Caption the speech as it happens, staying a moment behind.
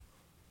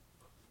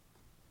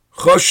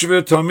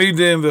Choshve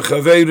Talmidim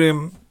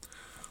v'Chaverim,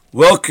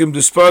 welcome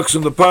to Sparks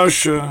on the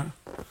Parsha,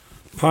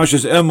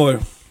 Parsha's Emor.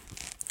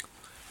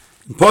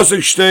 In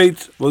Pasuk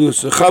steht,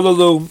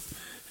 V'yusachalalu,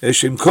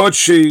 Hashem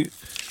Kodshi,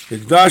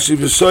 Hikdashi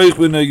v'soich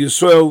b'nei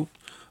Yisrael,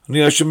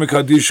 Ani Hashem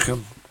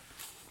Mekadishchem.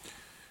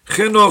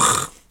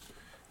 Chinuch,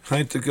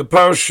 Heintige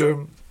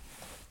Parsha,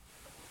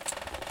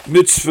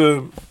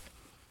 Mitzvah,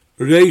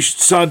 Reish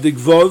Tzadik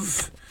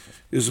Vov,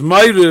 is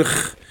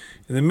Meirich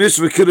in the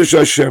Mitzvah Kiddush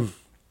Hashem.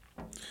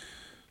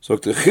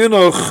 Sagt der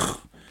Chinuch,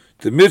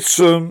 the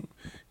Mitzvah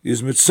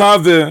is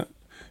Mitzaveh,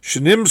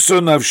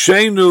 Shenimson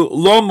Avshenu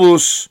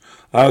Lomus,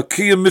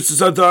 Akiyam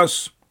Mitzvah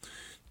Zadas,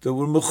 that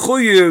we're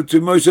mechuyev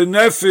to Moshe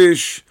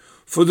Nefesh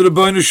for the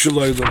Rebbeinu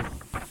Shalom.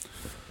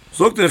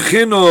 Sagt der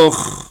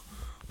Chinuch,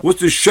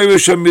 what's the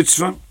Sheresh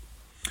HaMitzvah?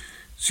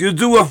 It's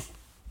Yedua.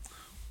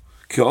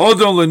 Ki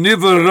Odom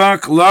le'niver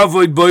rak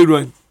la'avoid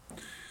boirein.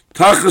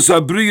 Tachas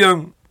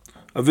abriyam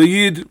of a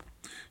Yid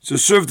to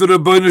serve the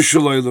Rebbeinu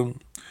Shalom.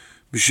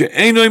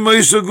 B'she'enoi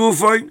meiser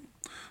gufay,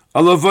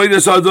 al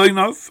avodas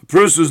adoinav. A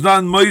person who's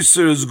not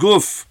meiser his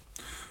guf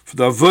for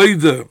the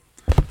avodah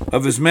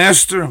of his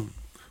master,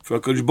 for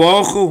HaKadosh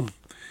Baruch Hu,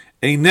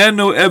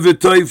 einenu eved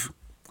tov.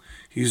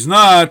 He's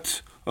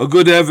not a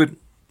good eved.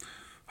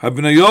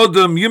 Habnei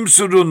Yodam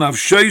yimsuru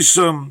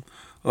nafsheisam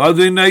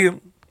l'adonayim.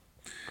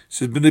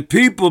 Says, b'nei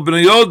people,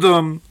 b'nei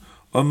Yodam,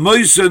 are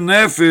meiser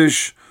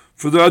nefesh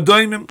for the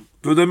adonim,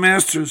 for the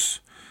masters.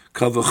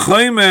 Kal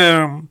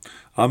v'chaymer,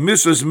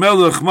 Amisas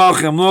Melech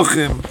Malchem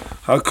Lochim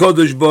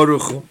HaKadosh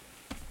Baruch Hu.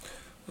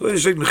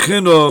 Let's take the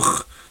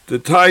Chinuch, the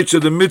tithes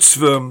of the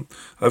mitzvah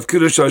of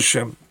Kiddush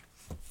Hashem.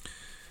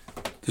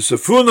 The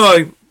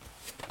Sefunai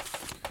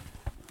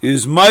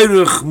is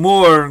Meirich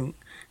more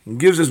and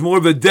gives us more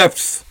of a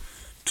depth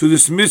to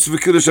this mitzvah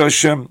Kiddush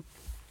Hashem.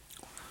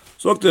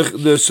 So the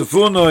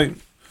Sefunai,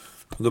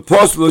 the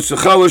apostle of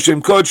Sechal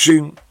Hashem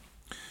Kodshim,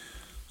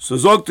 so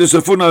Zok the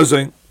Sefunai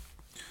saying,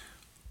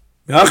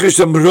 Me'achish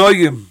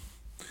Amroyim,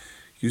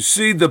 you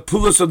see the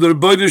pulas of the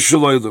Rebbeinu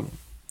Shalom.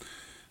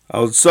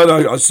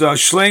 Outside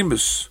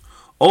Shleimus,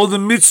 all the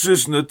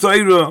mitzvahs in the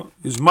Torah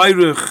is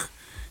Meirich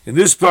in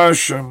this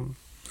parsha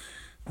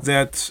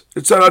that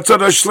it's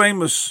outside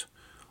Shleimus.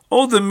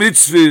 All the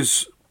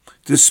mitzvahs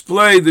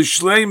display the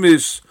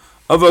Shleimus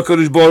of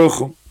HaKadosh Baruch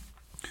Hu.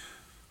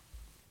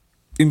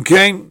 In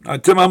Cain,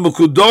 Atem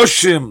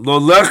HaMekudoshim lo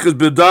lechet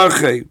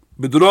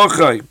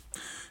b'drachei.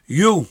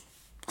 You,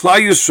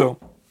 Klal Yisrael,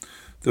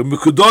 the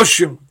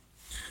Mekudoshim,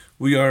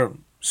 we are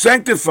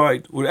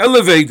sanctified, we're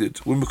elevated,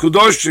 we're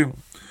mekudoshim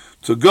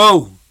to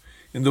go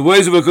in the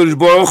ways of HaKadosh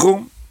Baruch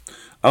Hu.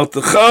 Al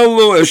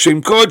techalu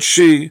Hashem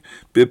Kodshi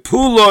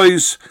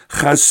bepulois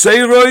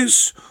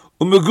chaserois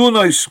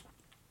umegunois.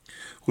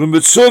 We're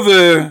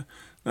mitzvah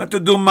not to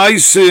do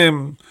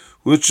maisim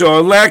which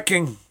are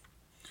lacking,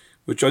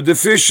 which are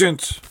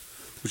deficient,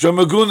 which are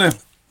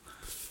megune.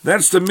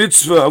 That's the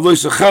mitzvah of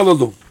lois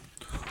achalalu.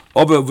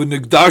 Aber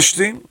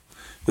v'nigdashtim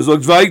is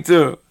like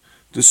weiter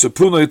the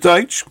sepunoi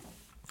taich.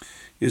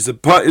 Is a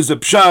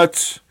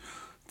pshat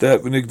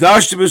that when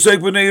Nigdashti b'seik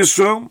b'nei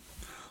Yisrael,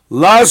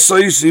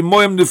 lasais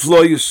imoyim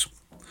nifloyis.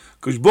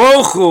 Because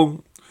Baruch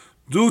Hu,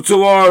 due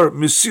to our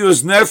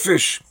Mesiras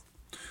Nefesh,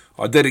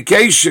 our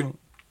dedication,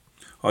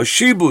 our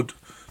shibud,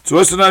 to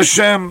us and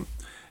Hashem,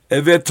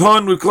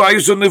 eveton with Klal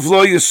Yisrael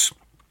nifloyis.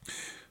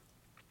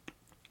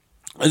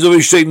 As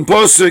we state in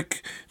Posek,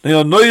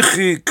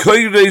 ne'anoichi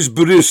koireis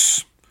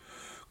bris,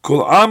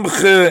 kol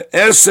amche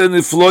ese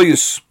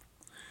nifloyis.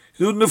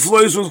 You do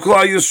nifloyis with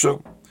Klal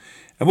Yisrael.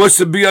 And what's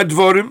the Biyad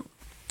Dvorim?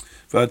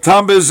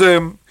 V'atam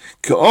bezem,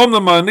 ke'om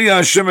l'mani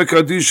Hashem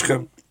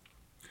Mekadishchem.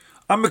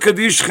 I'm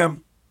Mekadishchem.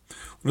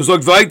 Und es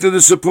sagt weiter the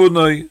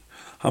Sepunai,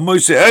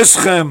 hamoise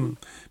eschem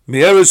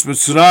mi'eretz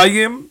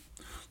Mitzrayim,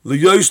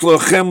 l'yois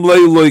lochem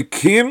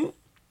le'loikim,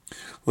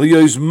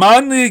 l'yois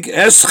manig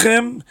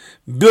eschem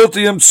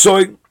biltiyem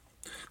tzoy.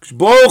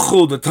 Baruch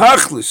Hu, the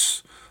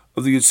Tachlis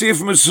of the Yitzir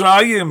from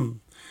Mitzrayim,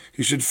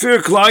 he should fear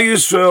Klal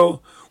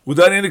Yisrael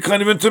without any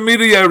kind of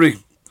intermediary.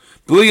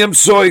 Biltiyem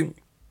tzoy.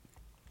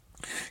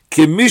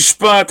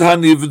 Kimishpat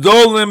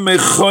hanivdolim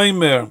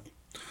mechoimer,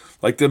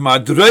 like the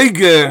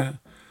madrege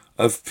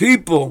of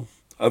people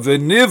of a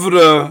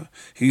nivra,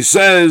 he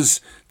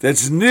says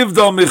that's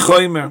nivdal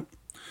mechoimer,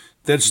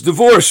 that's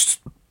divorced,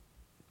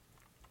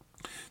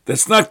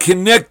 that's not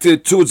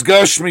connected to its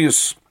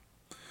gashmius.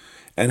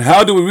 And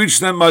how do we reach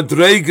that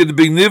madrege to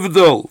be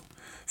nivdal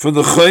from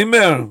the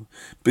choimer?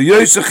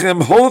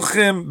 B'yosechem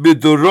holchem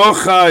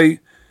b'dorochai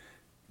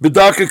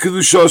b'daka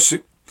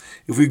kedushosi.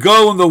 If we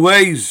go in the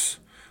ways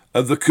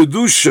of the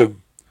Kedusha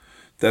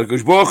that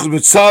HaKadosh Baruch Hu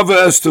mitzvah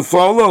has to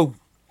follow,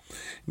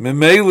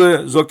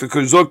 Memele Zokta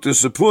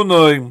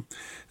Sepunoi,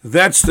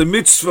 that's the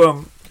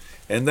mitzvah,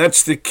 and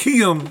that's the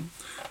kiyum.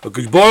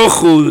 HaKadosh Baruch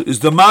Hu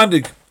is the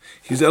manig.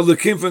 He's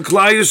Elokim from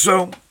Klal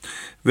Yisrael,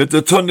 with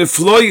the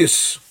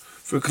tonifloyis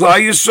for Klal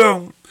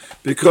Yisrael,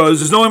 because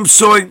there's no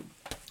imsoy.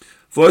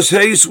 For us,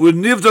 we're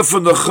nivda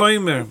from the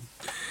chaymer.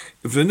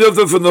 If we're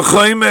nivda from the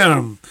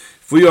chaymer,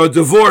 if we are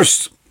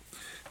divorced,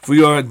 if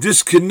we are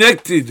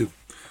disconnected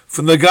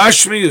from the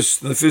Gashmius,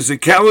 the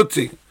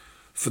physicality,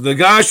 from the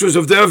Gashmius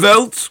of their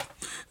Welt,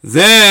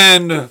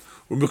 then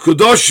we're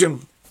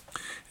Mekudoshim.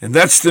 And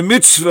that's the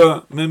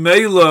mitzvah,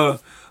 Memela,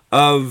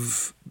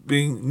 of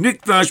being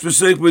Nikdash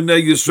B'Seich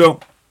B'nei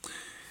Yisrael.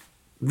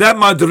 That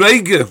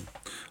Madrege,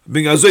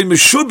 being Azay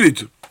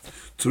Meshubid,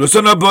 to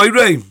Ratzon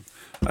HaBorei,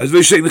 as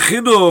we say in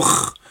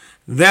Chinuch,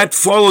 that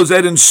follows,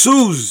 that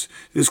ensues,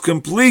 this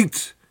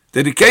complete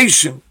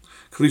dedication,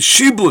 complete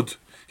shibud,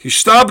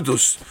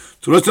 hishtabdus,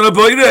 to Ratzon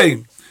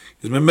HaBorei,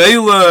 is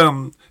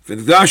Memela,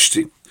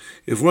 V'Nigdashti.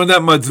 If we're on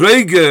that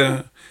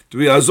Madrege, to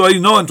be Azay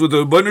known to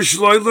the Rebbeinu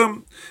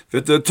Shloilem,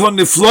 that the Ton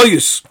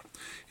Nifloyis,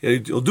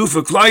 you'll do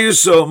for Klai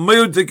Yisrael,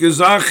 Meyodik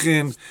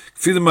Ezachin,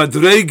 Kfi the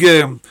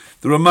Madrege,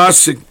 the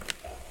Ramasik.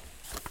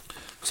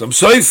 Some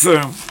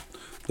Sefer,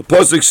 the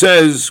Pasuk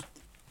says,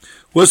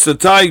 what's the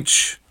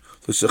Taich?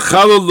 What's the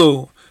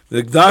Chalalu?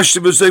 The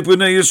Gdashti B'Seich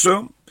B'nei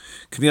Yisrael?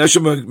 K'ni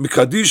Hashem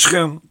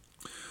Mikadishchem?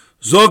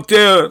 Zog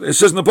there, it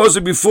says in the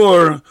Pasuk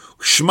before,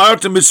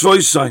 Shmartem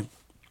Mitzvoisai.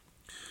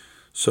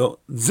 So,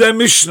 Zeh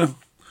Mishnah.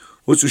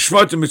 What's the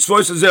Shmartem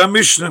Mitzvoisai? Zeh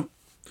Mishnah.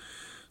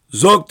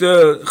 Zog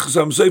there,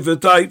 Chasam Sefer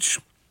Taich.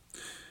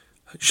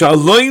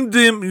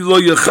 Shaloimdim lo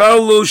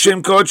yechalu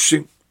shem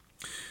kodshim.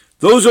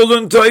 Those who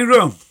learn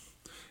Torah.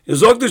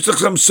 Is auch nicht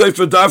Chasam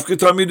Sefer Davke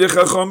Talmidei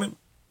Chachamim.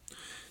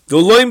 The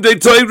loim de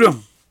Torah.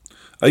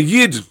 A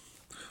Yid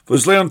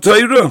was learn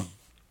Torah.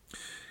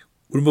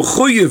 We're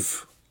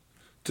mechuyev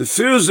to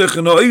fear sich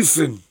in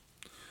oifen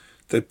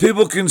that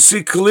people can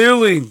see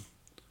clearly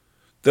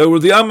that we're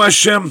the Am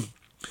Hashem.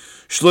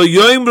 Shlo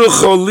yoimru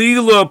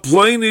cholila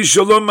ploini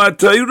shalom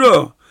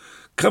ha-Torah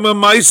kama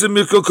ma'aseh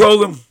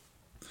mikokolim.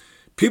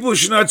 People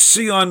should not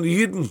see on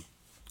Yidden,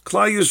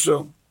 Klai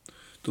Yisrael,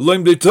 the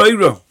loim de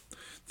Torah,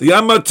 the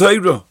Am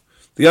HaTorah,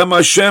 the Am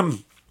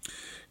Hashem.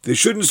 They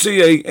shouldn't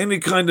see any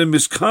kind of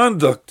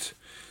misconduct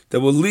that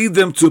will lead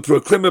them to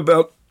proclaim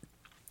about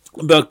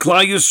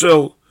Klai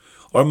Yisrael,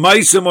 or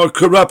Maisim, or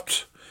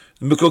corrupt,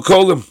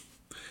 Mikokolim,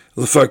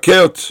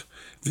 Lefarkert,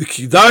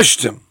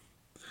 V'kidashtem,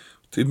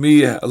 to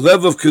me a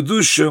level of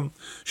Kedusha,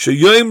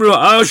 Sheyoimru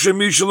Asher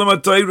Mishalom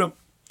HaTorah,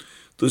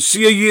 to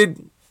see a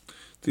Yid,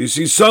 to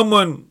see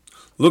someone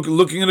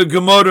looking at a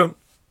Gemara,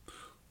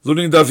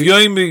 learning Daf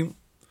Yomi,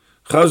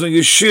 Chazon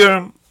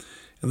Yeshir,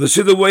 and to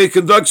see the way he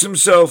conducts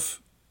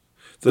himself,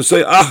 to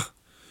say,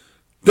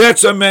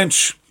 that's a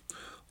mensch,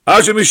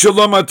 Asher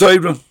Mishalom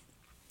HaTorah.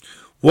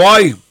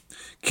 Why?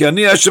 Ki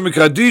ani Hashem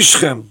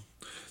Mekadishchem.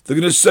 They're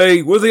going to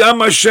say, we're the Am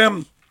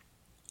Hashem.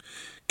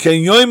 Ken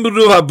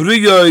yoimru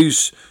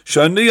habriyos,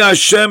 shani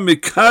Hashem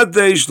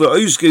Mekadesh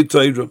la'oskei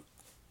Torah.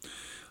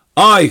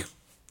 I,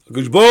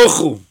 HaKadosh Baruch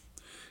Hu,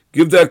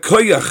 give that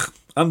koyach.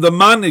 I'm the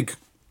manig.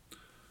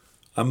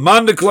 I'm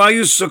manig Klai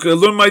Yisrael, I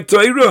learn my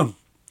Torah.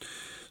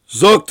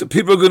 Zok, the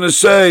people are going to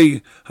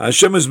say,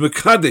 Hashem is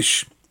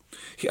Mekadesh.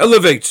 He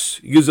elevates,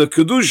 he gives a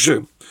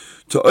Kedusha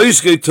to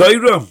oskei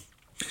Torah.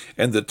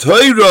 And the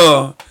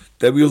Torah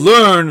that we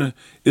learn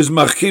is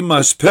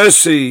Machimas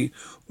Pesi,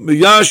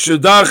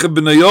 Miyash Dacha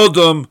B'nai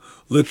Odom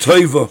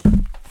L'Tova.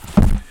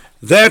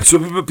 That's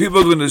what people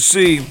are going to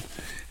see.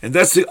 And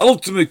that's the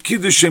ultimate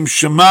Kiddushim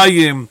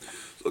Shemayim.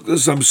 Look,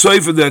 there's some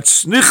Sefer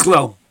that's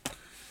Nichlal.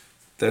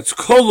 That's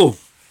Kolu.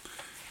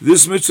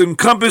 This mitzvah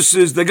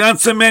encompasses the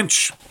ganze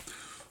Mensch.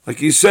 Like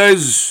he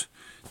says,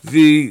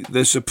 the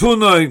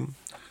Sepunai,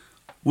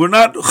 we're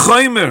not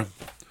Chaimer.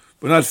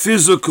 We're not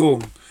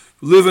physical.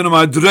 We live in a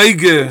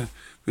madrege.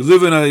 We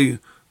live in a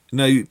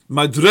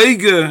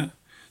madrege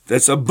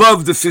that's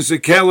above the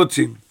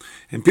physicality.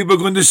 And people are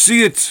going to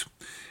see it.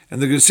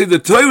 And they're going to see the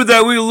Torah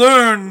that we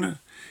learn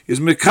is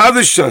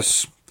Mekadesh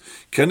us.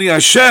 Kani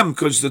Hashem,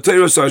 because the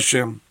Torah is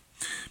Hashem.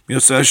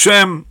 Mios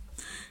Hashem,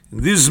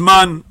 in this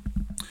man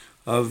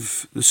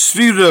of the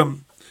Sfira,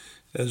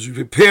 as we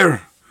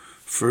prepare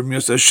for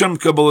Mios Hashem,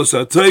 Kabbalas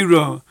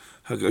HaTorah,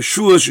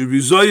 Hagashua, should be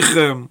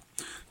Zoichem,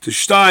 to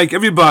steig,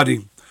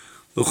 everybody,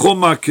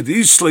 L'choma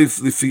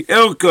Kedisleif, Lifi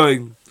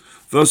Erkai,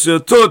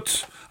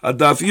 Vasertot,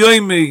 Adaf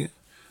Yomi,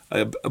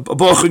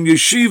 Abochen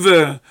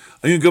Yeshiva,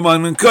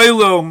 Ayungaman and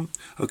Kailo,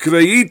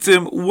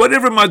 Hakveitim,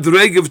 whatever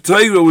madreg of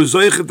Torah or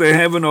Zoichet they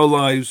have in our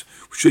lives,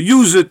 we should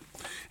use it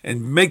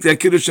and make that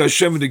Kiddush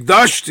Hashem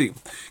Nigdashti,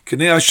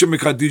 Kenei Hashem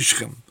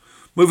Mekadishchem.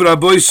 Move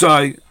Rabbi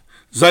Sai,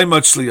 Zay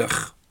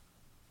Matzliach.